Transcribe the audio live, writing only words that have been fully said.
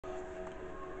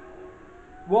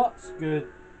What's good,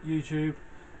 YouTube?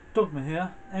 Dogma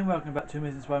here, and welcome back to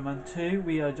Amazing Spider-Man 2.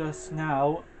 We are just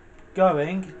now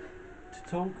going to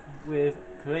talk with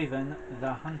Kraven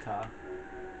the Hunter.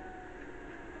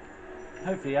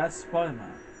 Hopefully as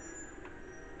Spider-Man.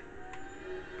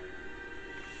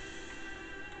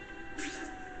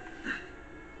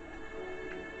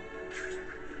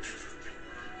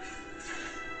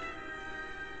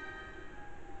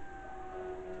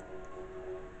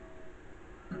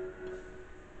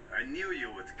 I knew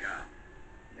you would come.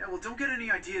 Yeah, well, don't get any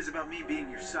ideas about me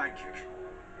being your sidekick.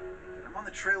 But I'm on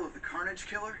the trail of the Carnage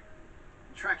Killer.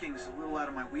 Tracking's a little out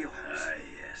of my wheelhouse. Ah,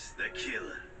 yes, the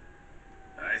killer.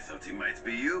 I thought he might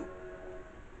be you.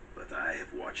 But I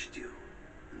have watched you,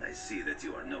 and I see that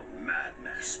you are no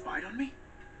madman. You spied on me?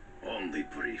 Only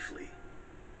briefly.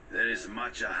 There is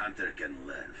much a hunter can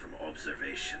learn from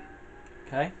observation.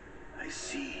 Okay. I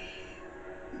see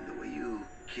the way you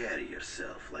carry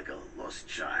yourself like a lost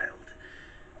child.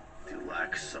 You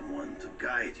lack someone to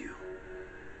guide you,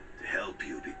 to help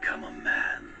you become a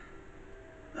man.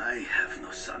 I have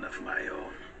no son of my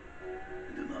own.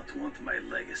 I do not want my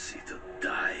legacy to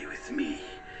die with me.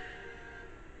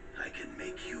 I can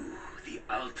make you the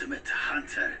ultimate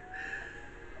hunter.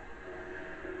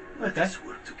 Let Okay. us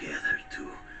work together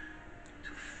to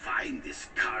find this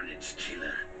Carnage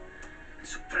Killer and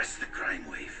suppress the crime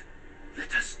wave.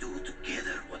 Let us do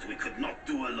together what we could not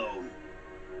do alone.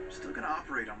 I'm still gonna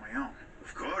operate on my own.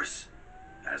 Of course,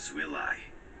 as will I.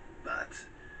 But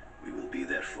we will be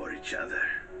there for each other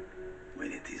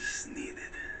when it is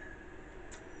needed.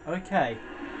 Okay.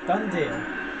 Done deal.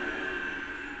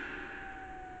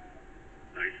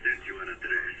 I sent you an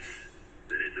address.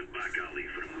 There is a back alley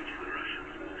from which the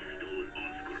Russians move stolen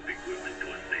Oscorp equipment to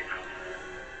a safe house.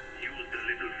 Use the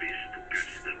little fish to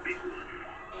catch the big one.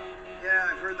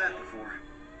 Yeah, I've heard that before.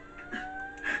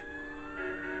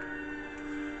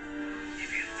 It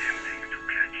is tempting to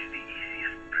catch the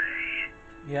easiest prey.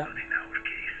 Yeah. But in our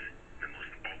case, the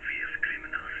most obvious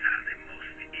criminals are the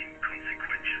most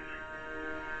inconsequential.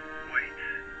 Wait.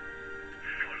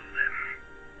 Follow them.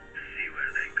 See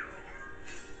where they go.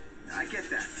 I get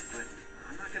that, but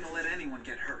I'm not gonna let anyone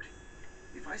get hurt.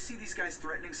 If I see these guys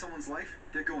threatening someone's life,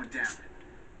 they're going down.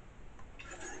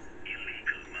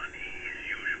 Illegal money is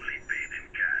usually paid in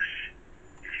cash.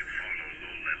 If you follow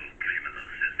low-level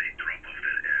criminals as they drop off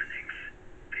their earnings,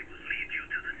 they will lead you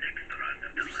to the next rung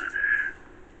of the ladder.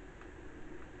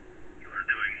 You are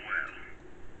doing well.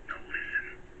 Now listen.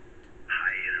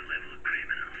 Higher-level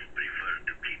criminals prefer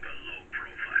to keep a low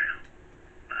profile.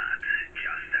 But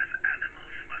just as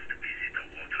animals must visit a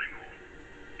watering hole,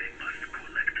 they must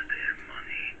collect their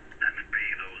money and pay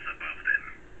those above them.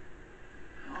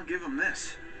 I'll give them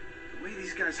this. The way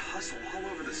these guys hustle all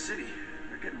over the city,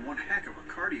 they're getting one heck of a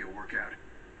cardio workout.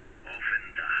 Often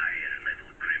the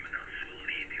higher-level criminals will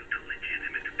lead you to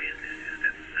legitimate businesses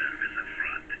that serve as a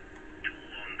front to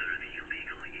launder the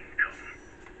illegal income.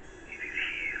 It is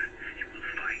here you will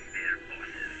find their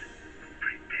bosses who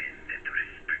pretend at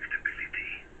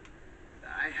respectability.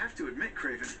 I have to admit,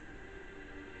 Kraven,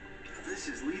 this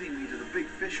is leading me to the big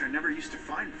fish I never used to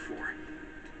find before.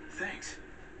 Thanks.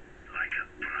 Like a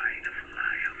pride of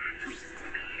lions, with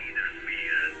leaders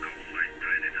fear and coastline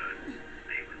predator,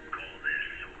 they will call their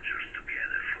soldiers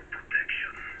together for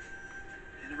protection.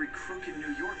 And every crook in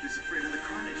New York is afraid of the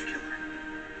Carnage Killer.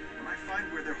 When I find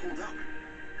where they're holed up,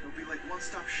 it'll be like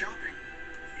one-stop shopping.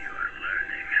 You are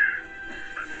learning,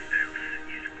 but stealth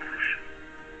is crucial.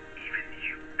 Even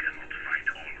you cannot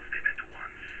fight all of them at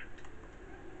once.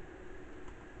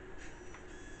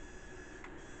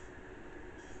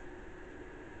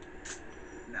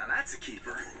 Now that's a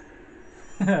keeper.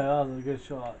 That was a good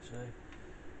shot, actually.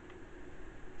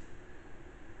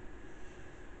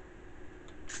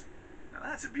 Now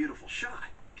that's a beautiful shot.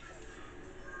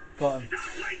 Got him.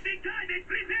 Stop wasting time and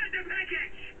prepare the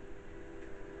package!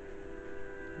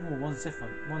 Oh, one's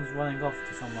different. One's running off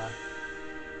to somewhere.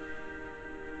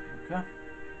 Okay.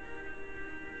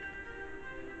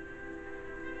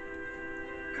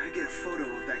 Gotta get a photo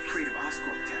of that crate of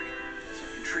Oscorp tech, so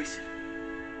I can trace it.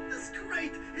 This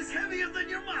crate is heavier than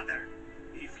your mother.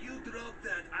 If you drop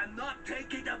that, I'm not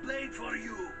taking the blame for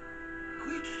you.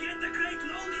 Quick, get the crate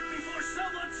loaded before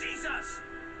someone sees us.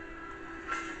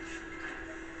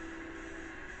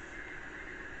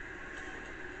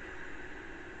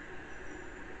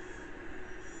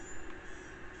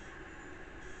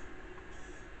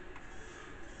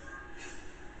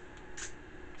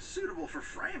 Suitable for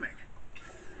framing.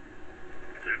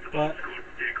 That But Oscorp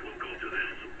tech will go to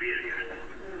their superiors.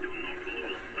 Do not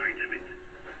lose sight of it.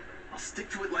 I'll stick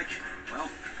to it like, well,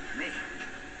 me.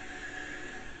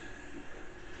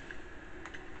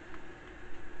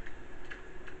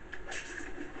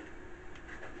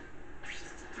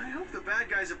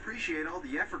 guys appreciate all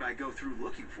the effort I go through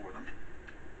looking for them.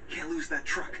 Can't lose that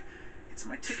truck. It's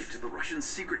my ticket to the Russian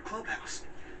secret clubhouse.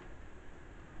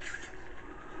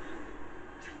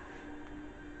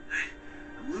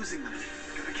 I'm losing them.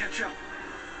 Gotta catch up.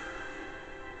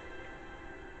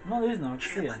 I'm not losing them, I can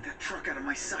Can't see let them. that truck out of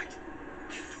my sight.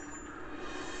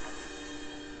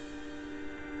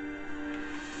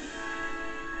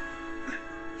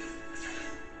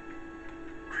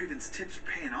 Craven's tips are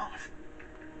paying off.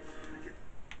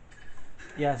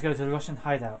 Yeah, let's go to the Russian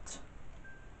hideout.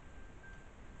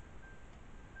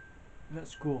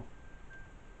 Let's go.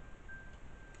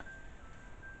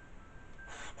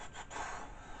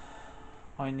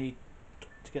 I need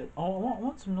to get. Oh, I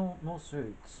want some more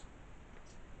suits.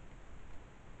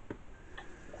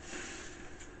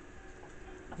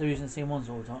 They're using scene ones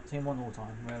all the time. Scene one all the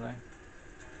time, really.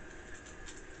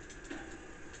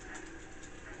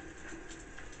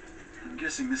 I'm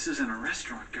guessing this isn't a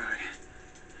restaurant guy.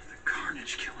 The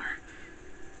Carnage Killer.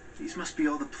 These must be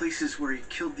all the places where he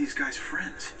killed these guys'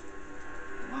 friends.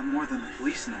 A lot more than the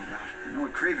police know about. I know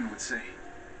what Craven would say.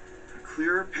 A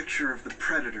clearer picture of the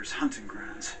Predator's hunting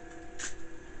grounds.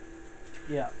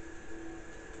 Yeah.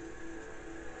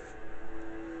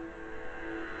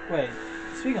 Wait,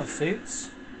 speaking of suits.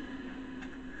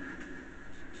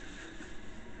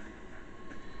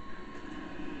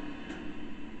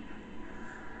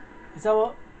 Is that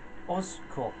what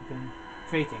Oscorp have been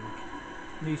creating?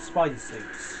 New Spidey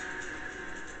suits?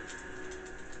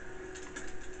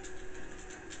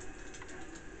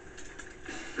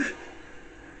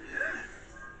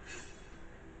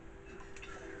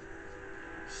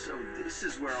 So this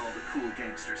is where all the cool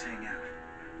gangsters hang out.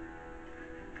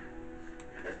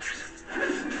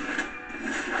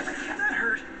 That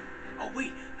hurt. Oh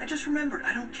wait, I just remembered.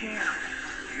 I don't care.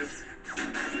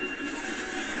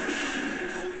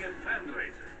 Holding a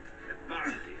fundraiser, a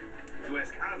party, to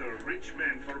ask other rich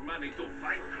men for money to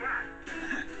fight crime.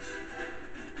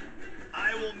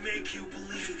 I will make you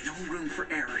believe. No room for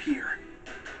error here.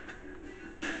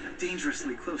 I'm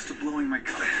dangerously close to blowing my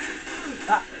cover.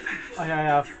 Ah! Oh,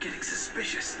 yeah. You're getting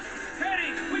suspicious.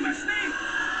 Teddy, we must leave!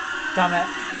 Damn it!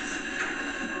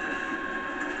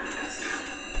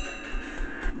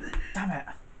 Damn it!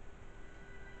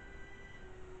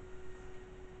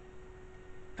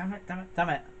 Damn it, damn it, damn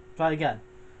it. Try again.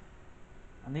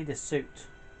 I need a suit.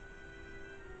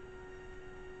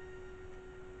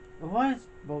 But why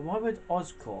would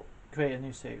Oscorp create a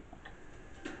new suit?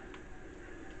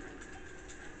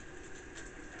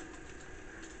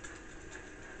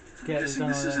 I'm Get guessing done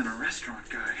this with isn't this. a restaurant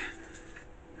guy.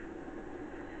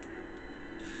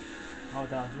 Hold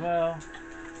down as well.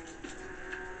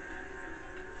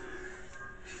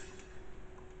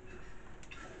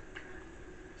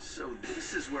 So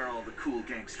this is where all the cool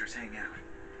gangsters hang out.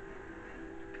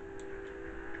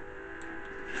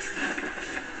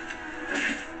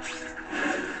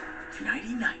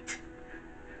 Nighty night.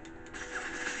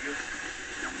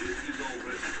 This is all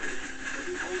registration, but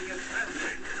he's holding a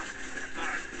fundraiser, a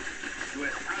party, to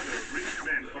ask other rich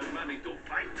men for money to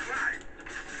fight crime.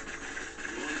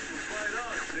 You want to fight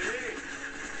us, eh?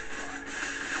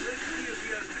 Let's see if he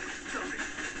has the stomach.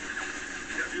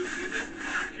 Have you seen it?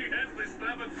 He has the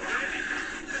stomach ready.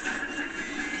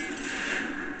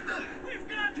 We've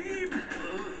got him!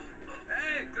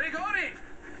 Hey, Grigori!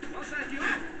 Was that you?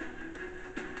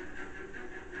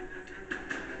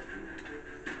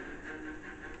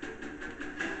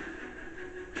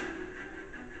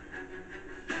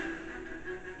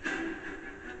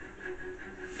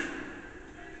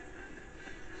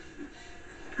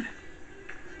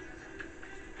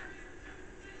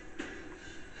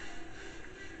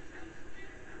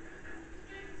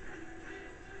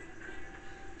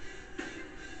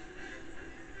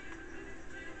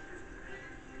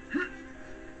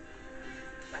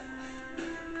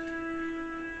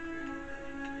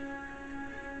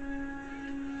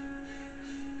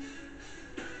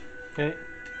 Okay.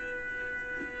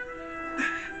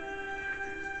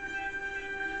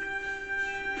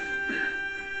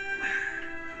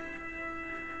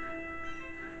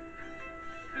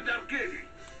 And Arcady.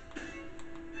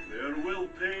 They are well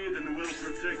paid and well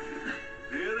protected.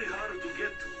 Very hard to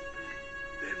get to.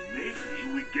 Then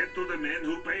maybe we get to the men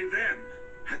who pay them.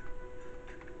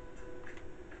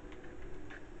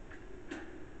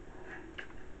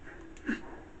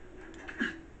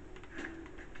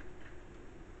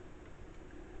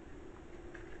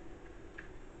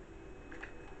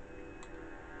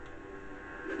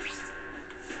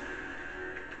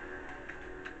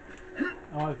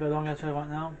 I won't go long as right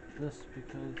now, just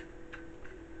because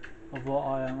of what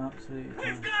I am absolutely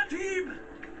We've doing. got him!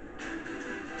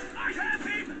 I have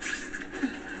him!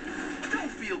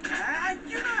 Don't be feel bad.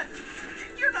 You're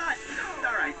not.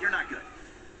 All right, you're not good.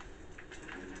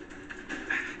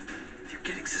 You're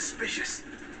getting suspicious.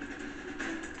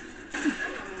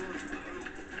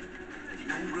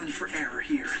 No room for error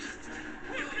here.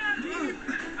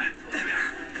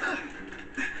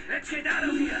 Let's get out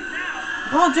of here now!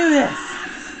 Can't do this!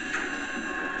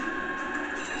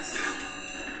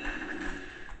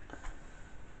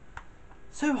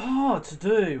 So hard to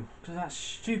do because that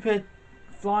stupid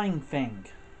flying thing.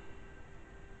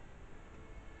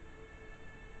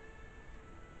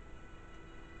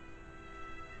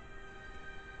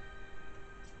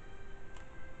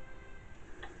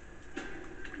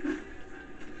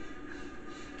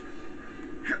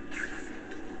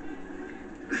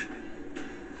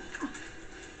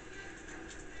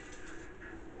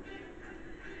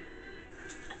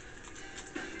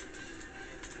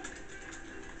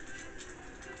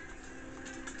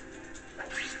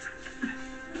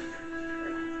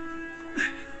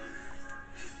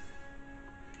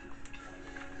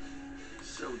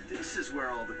 So this is where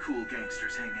all the cool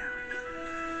gangsters hang out.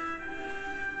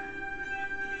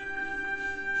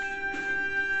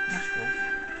 That's cool.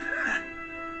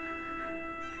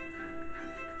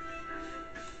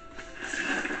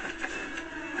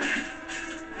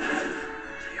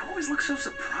 They always look so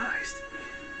surprised.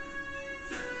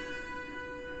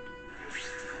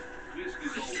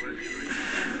 Whiskey's already ready.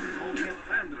 Only a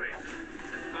fundraiser.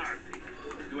 Party.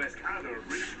 To ask other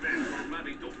rich men for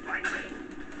money to fight me.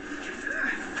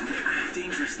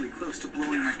 Dangerously close to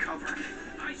blowing my cover.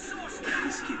 I saw If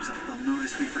this keeps up, they'll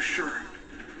notice me for sure.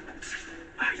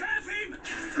 I have him!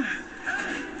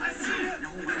 I see him!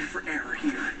 No room for error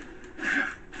here.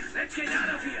 Let's get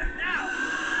out of here now!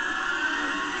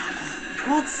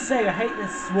 God's sake, I hate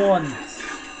this swan.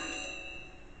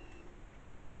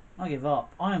 I give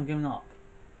up. I am giving up.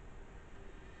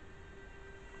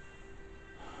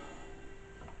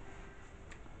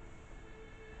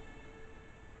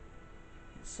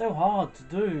 It's so hard to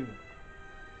do.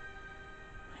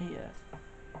 I hate it.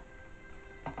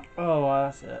 Oh, well,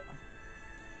 that's it.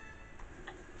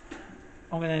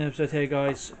 I'm going to end the episode here,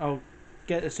 guys. I'll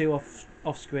get the suit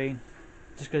off screen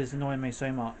just because it's annoying me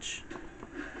so much.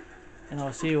 And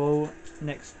I'll see you all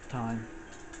next time.